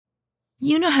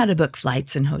You know how to book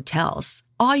flights and hotels.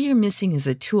 All you're missing is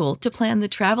a tool to plan the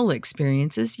travel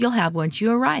experiences you'll have once you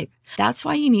arrive. That's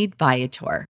why you need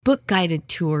Viator. Book guided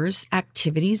tours,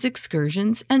 activities,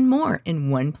 excursions, and more in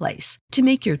one place to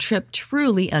make your trip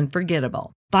truly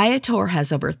unforgettable. Viator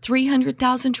has over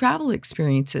 300,000 travel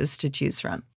experiences to choose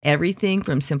from. Everything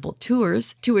from simple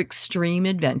tours to extreme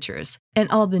adventures and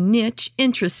all the niche,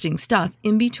 interesting stuff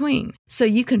in between. So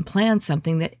you can plan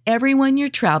something that everyone you're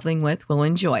traveling with will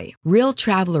enjoy. Real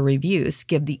traveler reviews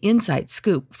give the inside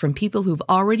scoop from people who've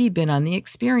already been on the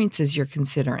experiences you're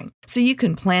considering. So you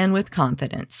can plan with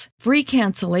confidence. Free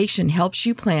cancellation helps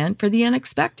you plan for the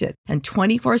unexpected. And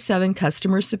 24/7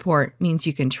 customer support means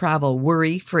you can travel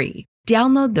worry-free.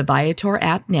 Download the Viator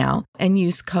app now and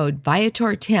use code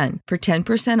Viator10 for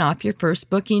 10% off your first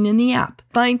booking in the app.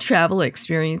 Find travel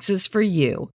experiences for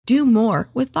you. Do more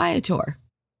with Viator.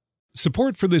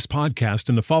 Support for this podcast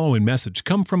and the following message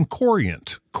come from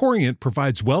Corient. Corient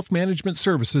provides wealth management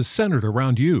services centered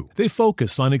around you. They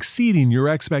focus on exceeding your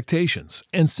expectations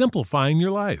and simplifying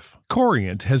your life.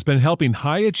 Corient has been helping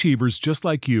high achievers just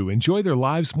like you enjoy their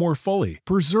lives more fully,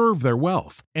 preserve their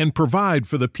wealth, and provide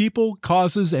for the people,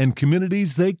 causes, and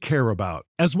communities they care about.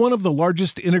 As one of the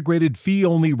largest integrated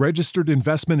fee-only registered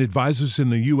investment advisors in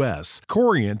the U.S.,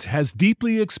 Corient has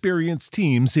deeply experienced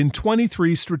teams in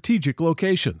 23 strategic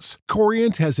locations.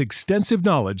 Corient has extensive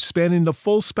knowledge spanning the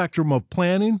full spectrum of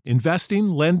planning, investing,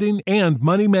 lending, and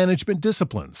money management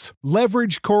disciplines.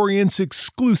 Leverage Corient's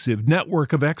exclusive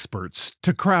network of experts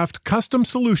to craft custom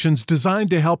solutions designed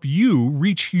to help you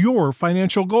reach your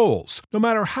financial goals, no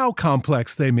matter how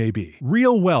complex they may be.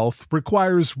 Real wealth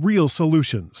requires real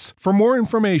solutions. For more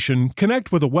information,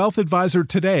 connect with a wealth advisor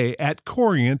today at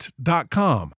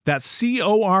Corient.com. That's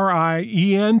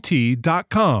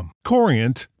Corient.com.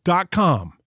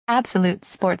 Corient.com. Absolute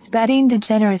sports betting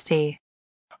degeneracy.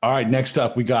 All right, next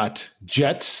up, we got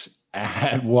Jets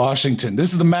at Washington.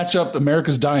 This is the matchup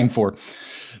America's dying for.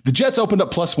 The Jets opened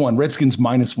up +1, Redskins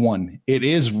 -1. It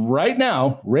is right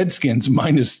now Redskins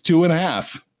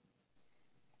 -2.5.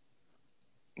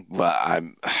 Well,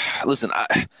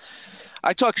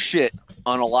 I talk shit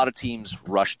on a lot of teams'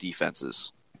 rush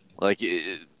defenses. Like,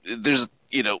 there's,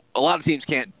 a lot of teams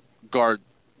can't guard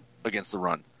against the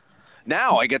run.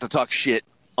 Now I get to talk shit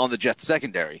on the Jets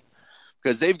secondary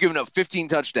because they've given up 15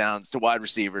 touchdowns to wide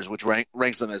receivers, which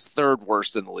ranks them as third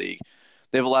worst in the league.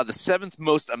 They've allowed the 7th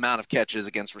most amount of catches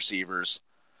against receivers.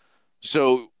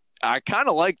 So I kind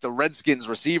of like the Redskins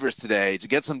receivers today to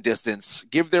get some distance,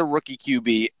 give their rookie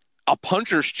QB a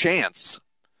puncher's chance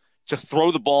to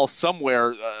throw the ball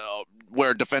somewhere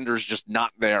where defenders just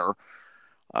not there.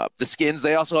 The Skins,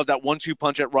 they also have that 1-2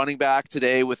 punch at running back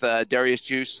today with Darius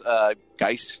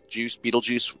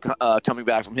Beetlejuice coming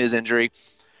back from his injury.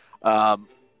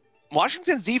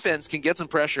 Washington's defense can get some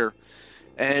pressure,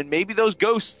 and maybe those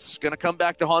ghosts going to come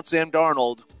back to haunt Sam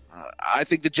Darnold. I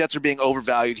think the Jets are being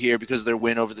overvalued here because of their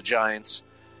win over the Giants,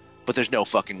 but there's no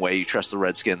fucking way you trust the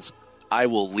Redskins. I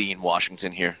will lean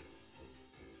Washington here.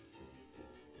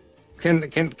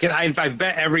 I've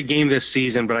bet every game this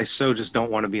season, but I just don't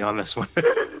want to be on this one.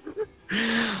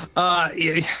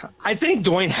 I think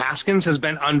Dwayne Haskins has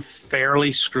been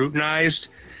unfairly scrutinized.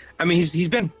 I mean, he's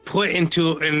been put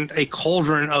into a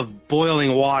cauldron of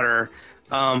boiling water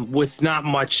with not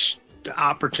much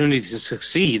opportunity to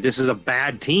succeed. This is a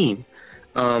bad team.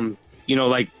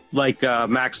 Like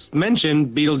Max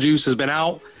mentioned, Beetlejuice has been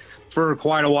out for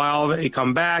quite a while. They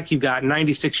come back. You've got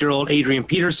 96-year-old Adrian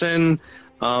Peterson.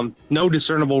 No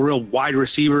discernible real wide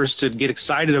receivers to get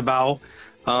excited about.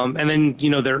 And then,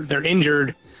 they're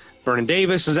injured. Vernon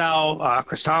Davis is out.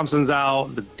 Chris Thompson's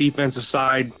out. The defensive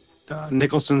side,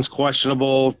 Nicholson's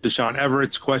questionable. Deshaun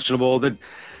Everett's questionable.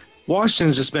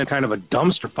 Washington's just been kind of a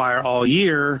dumpster fire all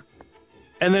year.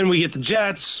 And then we get the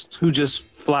Jets, who just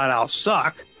flat out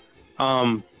suck.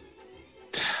 The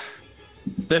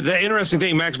interesting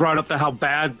thing, Max brought up how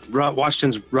bad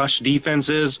Washington's rush defense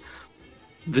is.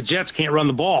 The Jets can't run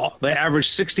the ball. They average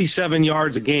 67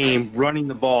 yards a game running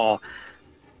the ball.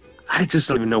 I just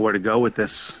don't even know where to go with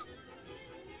this.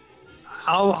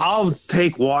 I'll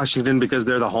take Washington because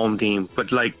they're the home team,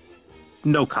 but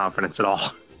no confidence at all.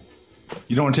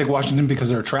 You don't want to take Washington because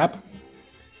they're a trap?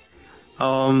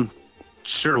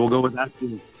 Sure, we'll go with that.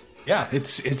 Yeah,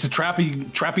 it's a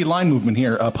trappy line movement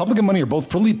here. Public and money are both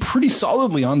pretty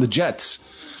solidly on the Jets.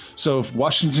 So if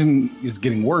Washington is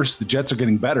getting worse, the Jets are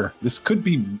getting better. This could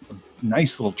be a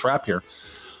nice little trap here.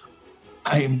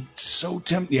 I am so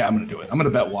tempted. Yeah, I'm going to do it. I'm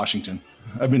going to bet Washington.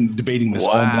 I've been debating this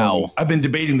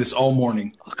all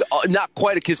morning. Not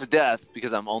quite a kiss of death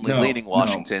because I'm only leaning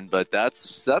Washington, but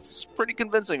that's pretty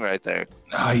convincing right there.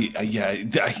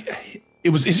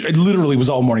 It literally was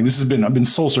all morning. I've been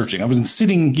soul searching. I was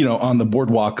sitting, on the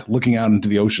boardwalk looking out into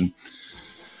the ocean,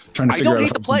 trying to figure out. I don't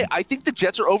hate the play. I think the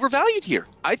Jets are overvalued here.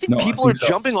 I think people are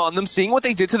jumping on them, seeing what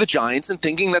they did to the Giants and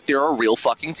thinking that they're a real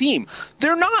fucking team.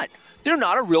 They're not. They're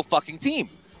not a real fucking team.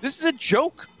 This is a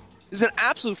joke. This is an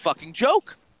absolute fucking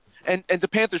joke. And to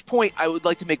Panther's point, I would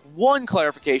like to make one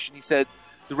clarification. He said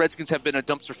the Redskins have been a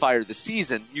dumpster fire this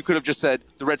season. You could have just said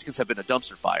the Redskins have been a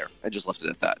dumpster fire and just left it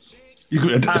at that. You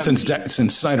could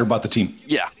since Snyder bought the team.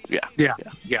 Yeah.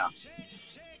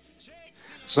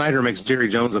 Snyder makes Jerry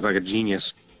Jones look like a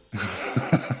genius.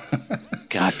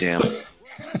 God damn.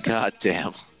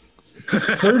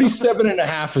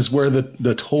 37.5 is where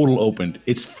the total opened.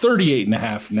 It's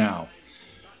 38.5 now.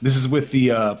 This is with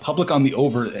the public on the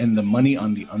over and the money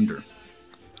on the under.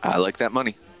 I like that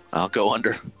money. I'll go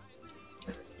under.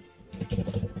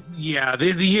 Yeah,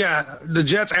 the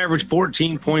Jets average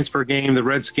 14 points per game. The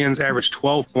Redskins average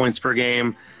 12 points per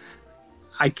game.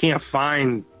 I can't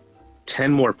find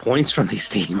 10 more points from these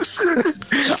teams.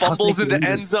 Fumbles into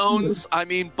end zones. I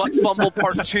mean, butt fumble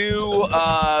part 2.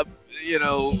 I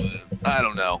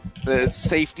don't know. It's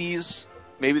safeties.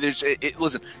 Maybe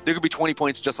listen, there could be 20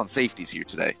 points just on safeties here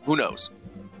today. Who knows?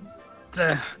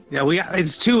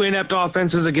 It's 2 inept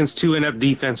offenses against 2 inept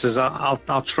defenses.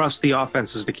 I'll trust the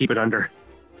offenses to keep it under.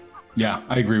 Yeah,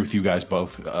 I agree with you guys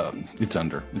both. It's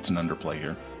under. It's an underplay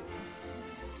here.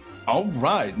 All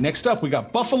right. Next up, we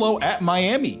got Buffalo at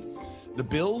Miami. The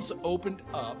Bills opened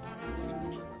up.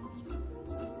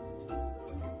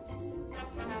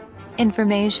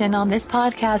 Information on this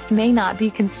podcast may not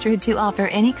be construed to offer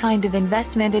any kind of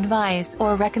investment advice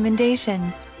or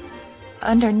recommendations.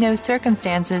 Under no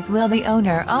circumstances will the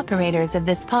owner-operators of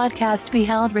this podcast be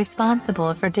held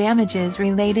responsible for damages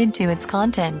related to its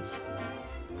contents.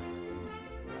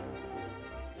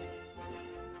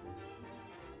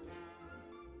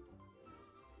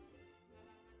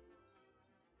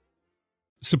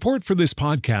 Support for this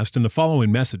podcast and the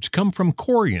following message come from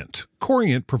Corient.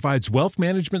 Corient provides wealth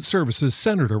management services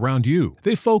centered around you.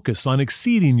 They focus on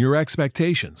exceeding your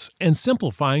expectations and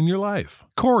simplifying your life.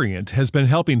 Corient has been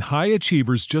helping high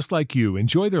achievers just like you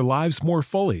enjoy their lives more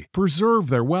fully, preserve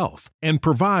their wealth, and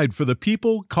provide for the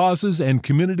people, causes, and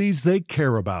communities they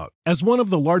care about. As one of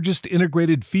the largest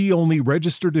integrated fee-only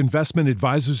registered investment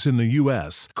advisors in the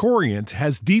U.S., Corient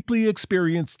has deeply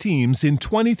experienced teams in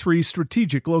 23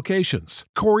 strategic locations.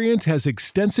 Corient has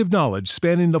extensive knowledge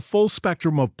spanning the full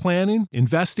spectrum of planning,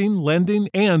 investing, lending,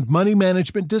 and money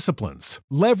management disciplines.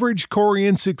 Leverage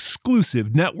Corient's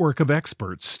exclusive network of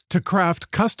experts to craft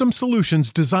custom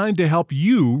solutions designed to help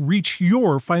you reach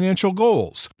your financial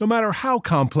goals, no matter how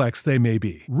complex they may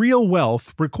be. Real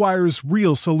wealth requires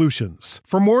real solutions.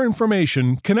 For more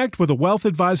information, connect with a wealth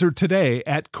advisor today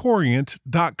at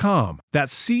Corient.com.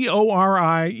 That's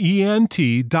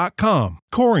Corient.com.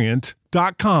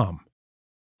 Corient.com.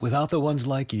 Without the ones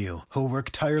like you, who work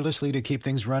tirelessly to keep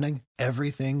things running,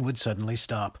 everything would suddenly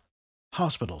stop.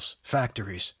 Hospitals,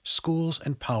 factories, schools,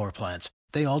 and power plants,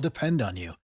 they all depend on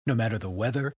you. No matter the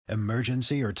weather,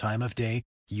 emergency, or time of day,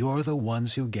 you're the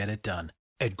ones who get it done.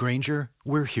 At Grainger,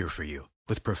 we're here for you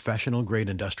with professional-grade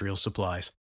industrial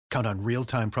supplies. Count on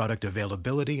real-time product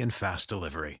availability and fast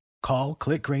delivery. Call,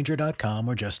 click Grainger.com,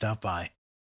 or just stop by.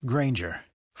 Grainger,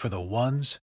 for the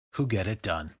ones who get it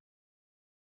done.